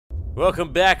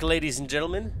Welcome back, ladies and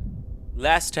gentlemen.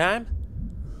 Last time,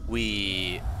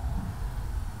 we...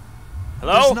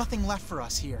 Hello? There's nothing left for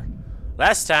us here.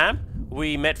 Last time,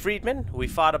 we met Friedman. We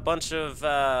fought a bunch of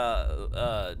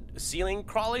ceiling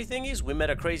crawly thingies. We met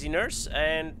a crazy nurse.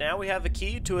 And now we have a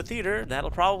key to a theater that'll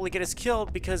probably get us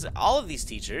killed because all of these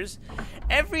teachers,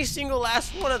 every single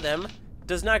last one of them,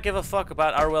 does not give a fuck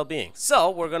about our well-being. So,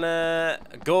 we're gonna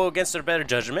go against their better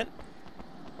judgment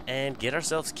and get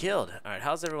ourselves killed. Alright,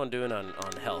 how's everyone doing on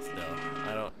health,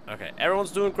 though? Okay,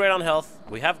 everyone's doing great on health.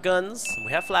 We have guns,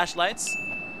 we have flashlights,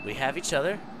 we have each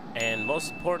other, and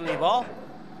most importantly of all,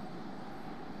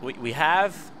 we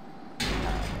have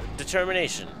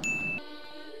determination.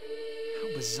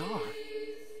 How bizarre.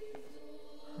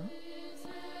 Huh?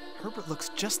 Herbert looks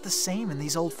just the same in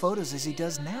these old photos as he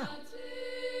does now.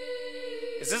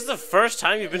 Is this the first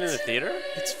time you've been in the theater?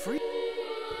 It's free.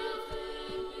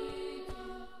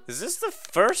 Is this the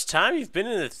first time you've been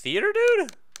in the theater,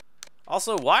 dude?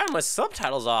 Also, why are my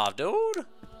subtitles off, dude?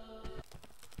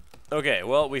 Okay,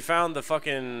 well, we found the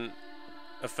fucking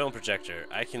film projector.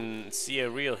 I can see a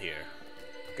reel here.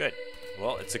 Good.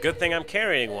 Well, it's a good thing I'm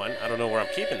carrying one. I don't know where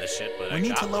I'm keeping this shit, but I got We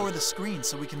need to lower one. the screen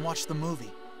so we can watch the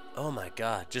movie. Oh my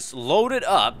god, just load it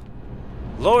up.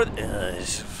 Lower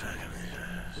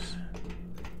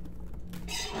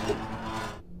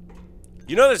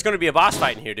You know there's gonna be a boss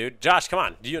fight in here, dude. Josh, come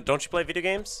on. Don't you play video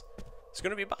games? There's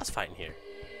gonna be a boss fight in here.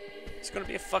 It's gonna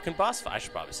be a fucking boss fight. I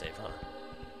should probably save, huh?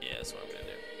 Yeah, that's what I'm gonna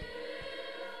do.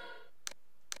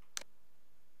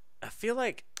 I feel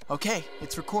like Okay,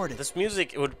 it's recorded. this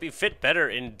music would fit better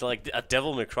in like a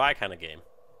Devil May Cry kind of game.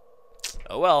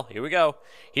 Oh well, here we go.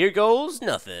 Here goes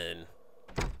nothing.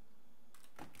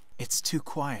 It's too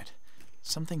quiet.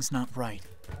 Something's not right.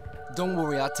 Don't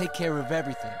worry, I'll take care of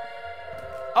everything.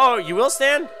 Oh, you will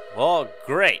stand? Well,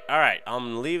 great. All right,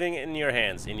 I'm leaving it in your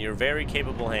hands, in your very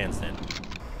capable hands, then.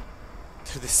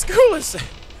 Dude, this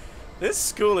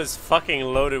school is fucking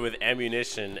loaded with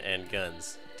ammunition and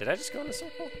guns. Did I just go in a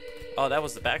circle? Oh, that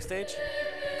was the backstage?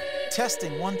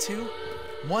 Testing, 1, 2.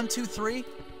 1, 2, 3.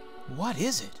 What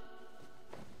is it?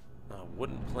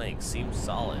 Wooden plank seems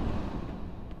solid.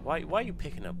 Why are you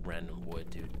picking up random wood,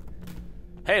 dude?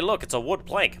 Hey, look, it's a wood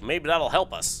plank. Maybe that'll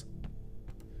help us.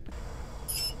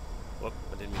 Whoop,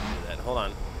 I didn't mean to do that. Hold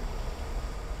on.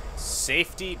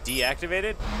 Safety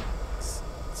deactivated?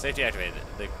 Safety activated.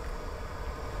 Okay,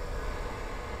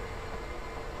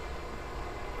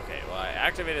 well, I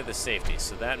activated the safety,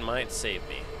 so that might save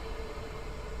me.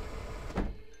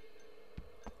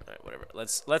 Alright, whatever.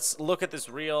 Let's look at this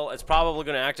reel. It's probably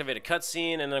gonna activate a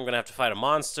cutscene, and then I'm gonna have to fight a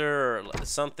monster or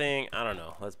something. I don't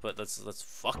know. Let's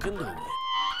fucking do it.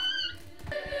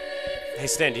 Hey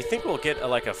Stan, do you think we'll get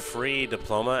like a free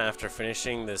diploma after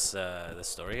finishing this this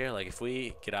story here? Like, if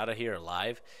we get out of here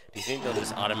alive, do you think they'll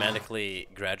just automatically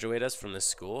graduate us from this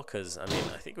school? Because I mean,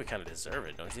 I think we kind of deserve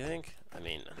it, don't you think? I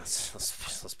mean,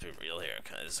 let's be real here.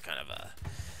 This is kind of a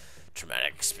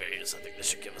traumatic experience. I think this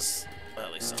should give us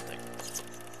at least something.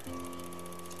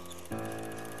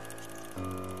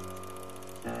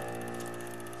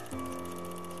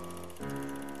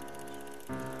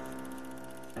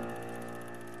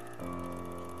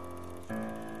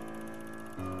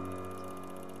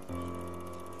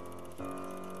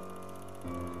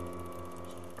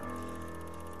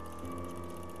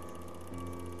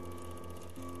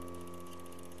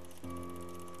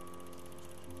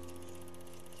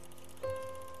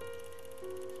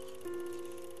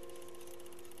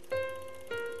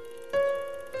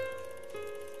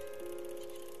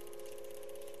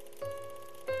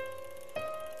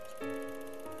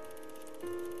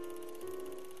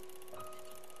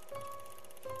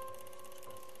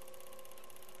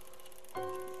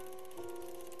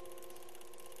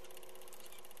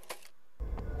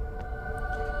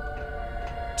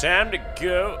 Time to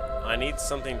go. I need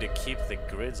something to keep the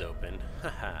grids open.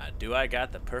 Haha, do I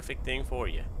got the perfect thing for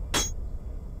you.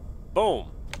 Boom.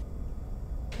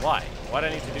 Why? Why'd I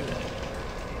need to do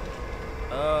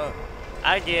that?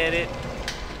 I get it.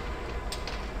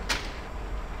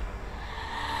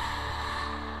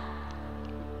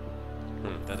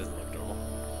 That doesn't look normal.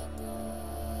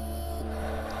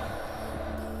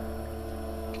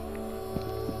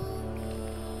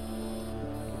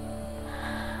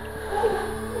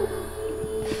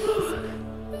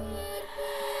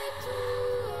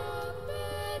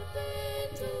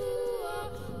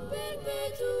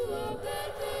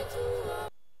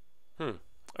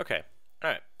 Okay.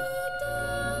 Alright.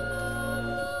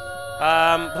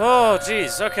 Oh,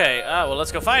 jeez. Okay. Well,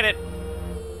 let's go fight it.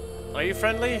 Are you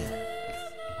friendly?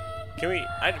 Can we...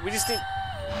 we just need...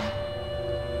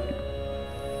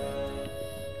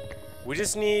 We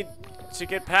just need to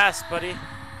get past, buddy.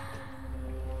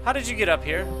 How did you get up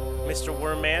here, Mr.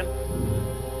 Worm Man? Do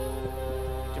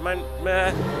you mind?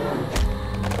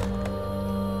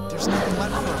 There's nothing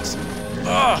left for us.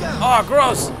 Oh,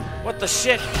 gross! What the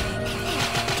shit?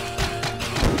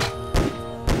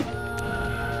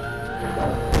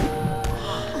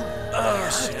 Oh,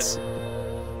 shit.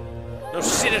 No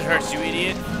shit, it hurts, you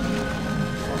idiot.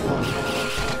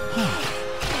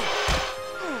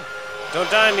 Don't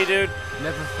die on me, dude.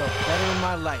 Never felt better in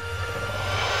my life.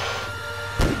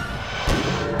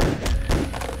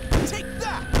 Take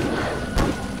that!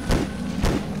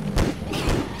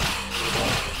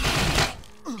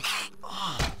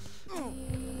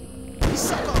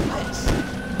 Suck on this!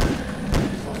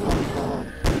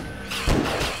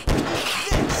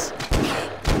 This!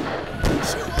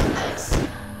 Chew on this!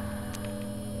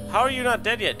 How are you not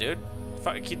dead yet, dude?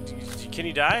 Can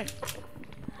you die?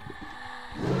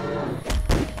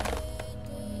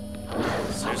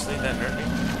 Seriously, that hurt me?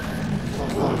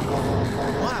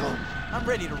 Wow, I'm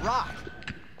ready to rock.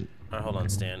 Alright, hold on,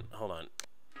 Stan. Hold on.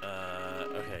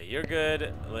 Okay, you're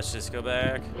good. Let's just go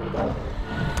back.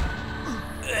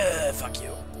 Fuck you.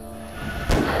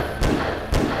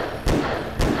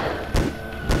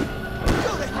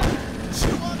 Go to hell!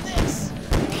 Chew on this!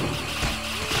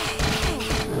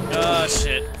 Oh,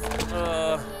 shit.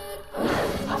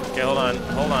 Okay, hold on.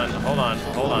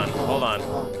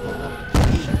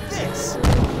 Eat this!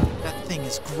 That thing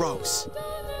is gross.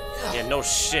 Yeah, no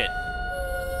shit.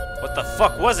 What the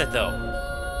fuck was it, though?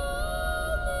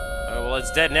 Well,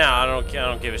 it's dead now. I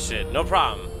don't give a shit. No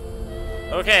problem.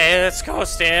 Okay, let's go,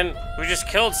 Stan. We just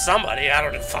killed somebody. I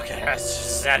don't fucking.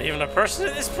 Is that even a person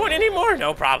at this point anymore?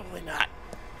 No, probably not.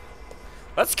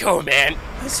 Let's go, man.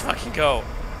 Let's fucking go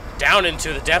down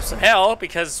into the depths of hell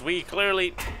because we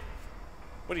clearly.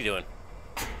 What are you doing?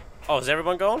 Oh, is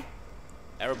everyone going?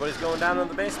 Everybody's going down in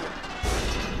the basement.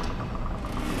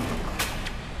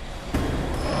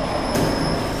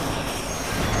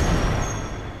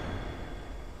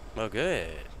 Oh, good.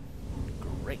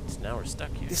 Great. Now we're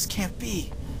stuck here. This can't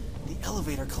be. The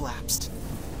elevator collapsed.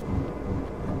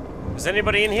 Is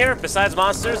anybody in here besides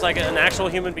monsters? Like an actual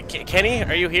human being? Kenny,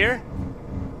 are you here?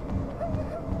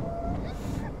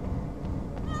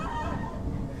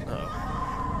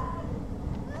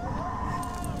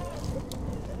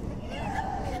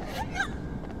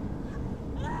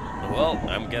 Well,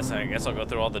 I guess I'll go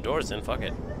through all the doors then. Fuck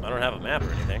it. I don't have a map or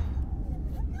anything.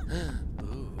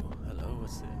 Ooh, hello,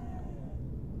 what's that?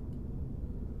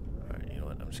 Alright, you know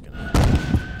what? I'm just gonna.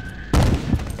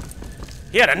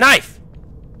 He had a knife!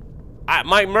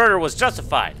 My murder was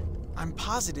justified. I'm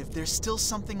positive there's still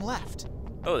something left.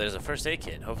 Oh, there's a first aid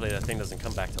kit. Hopefully that thing doesn't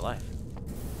come back to life.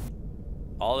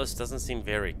 All this doesn't seem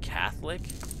very Catholic.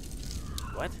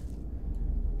 What?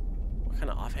 What kind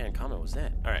of offhand comment was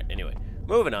that? Alright, anyway.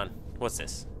 Moving on. What's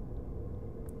this?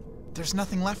 There's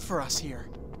nothing left for us here.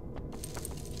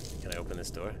 Can I open this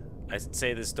door? I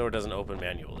say this door doesn't open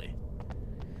manually.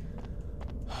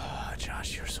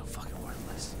 Josh, you're so fucking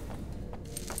worthless.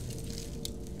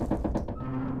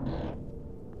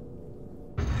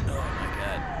 Oh my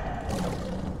god.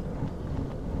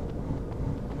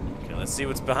 Okay, let's see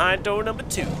what's behind door number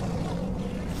 2.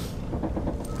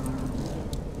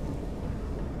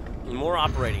 More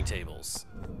operating tables.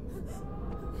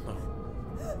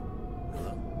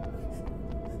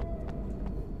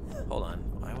 Hold on.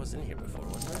 I was in here before,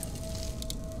 wasn't I?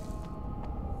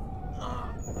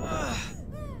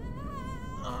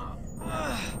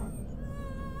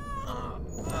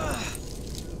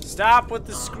 Stop with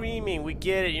the screaming. We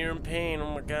get it. You're in pain.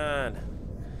 Oh my god.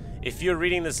 If you're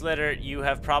reading this letter, you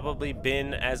have probably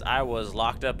been, as I was,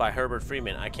 locked up by Herbert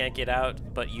Freeman. I can't get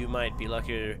out, but you might be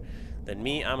luckier than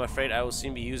me. I'm afraid I will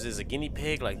soon be used as a guinea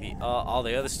pig like all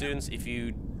the other students. If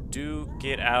you do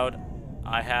get out,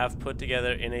 I have put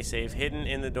together in a safe hidden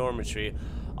in the dormitory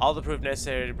all the proof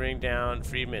necessary to bring down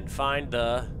Friedman. Find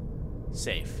the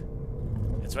safe.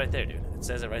 It's right there, dude. It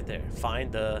says it right there.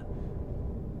 Find the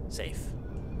safe.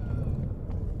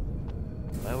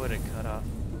 Why would it cut off?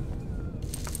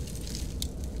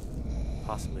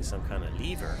 Possibly some kind of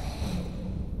lever.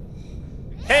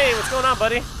 Hey, what's going on,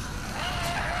 buddy?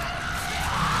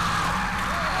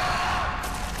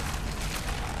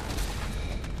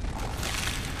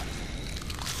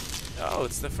 Oh,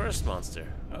 it's the first monster.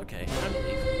 Okay, time to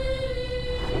leave.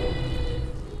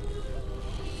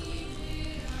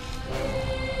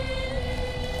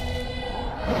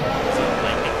 Is it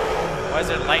lightning? Why is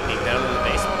there lightning down in the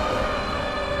basement?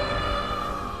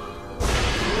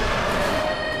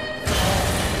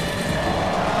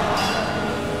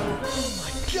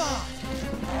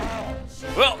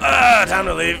 Well, time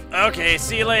to leave. Okay,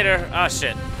 see you later. Oh,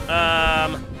 shit.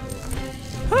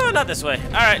 Not this way.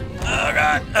 All right. Oh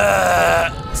God.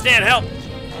 Stan, help.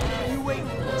 You wait.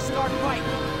 Start fighting.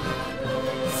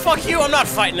 Fuck you. I'm not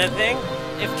fighting that thing.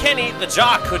 If Kenny, the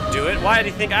jock, could do it, why do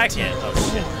you think I can't? Oh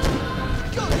shit.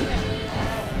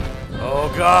 Oh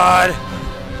God.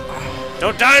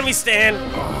 Don't die on me, Stan.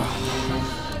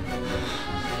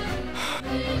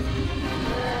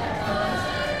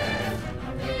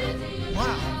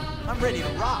 Wow, I'm ready to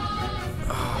rock.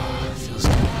 Oh, feels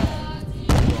good.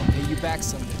 I'll pay you back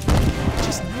someday. I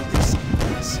just knew there's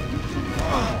something else. That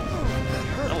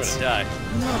I'm hurts. gonna die.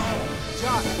 No.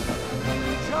 Josh!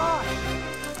 Josh!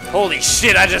 Holy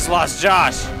shit, I just lost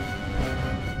Josh.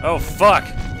 Oh fuck.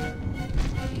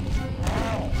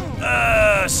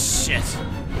 Shit.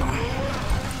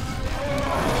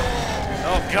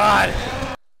 Oh God.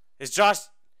 Is Josh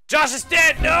is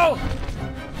dead! No!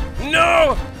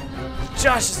 No!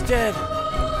 Josh is dead.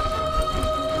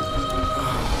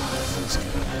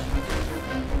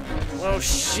 Oh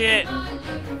shit.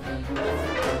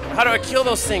 How do I kill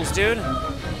those things, dude? I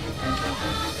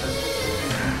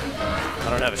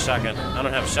don't have a shotgun. I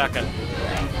don't have a shotgun.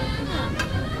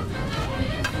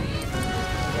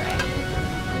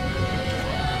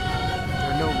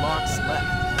 There are no locks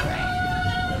left.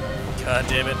 God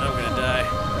damn it, I'm gonna die.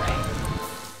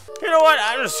 You know what?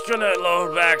 I'm just gonna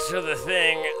load back to the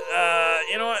thing.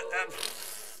 You know what?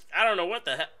 I don't know what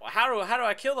the hell. How do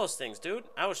I kill those things, dude?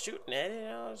 I was shooting at it.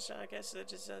 I guess it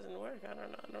just doesn't work. I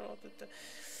don't know what the.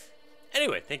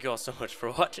 Anyway, thank you all so much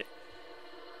for watching.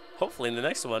 Hopefully in the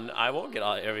next one, I won't get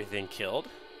everything killed.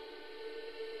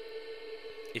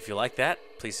 If you like that,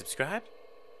 please subscribe.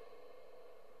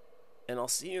 And I'll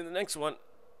see you in the next one.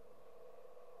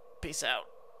 Peace out.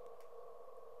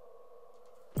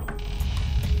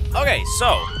 Okay,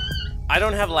 so I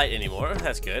don't have light anymore.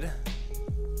 That's good.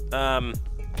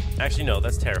 Actually, no,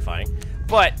 that's terrifying.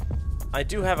 But I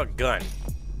do have a gun.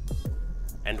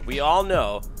 And we all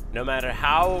know, no matter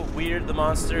how weird the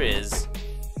monster is,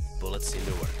 bullets seem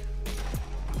to work.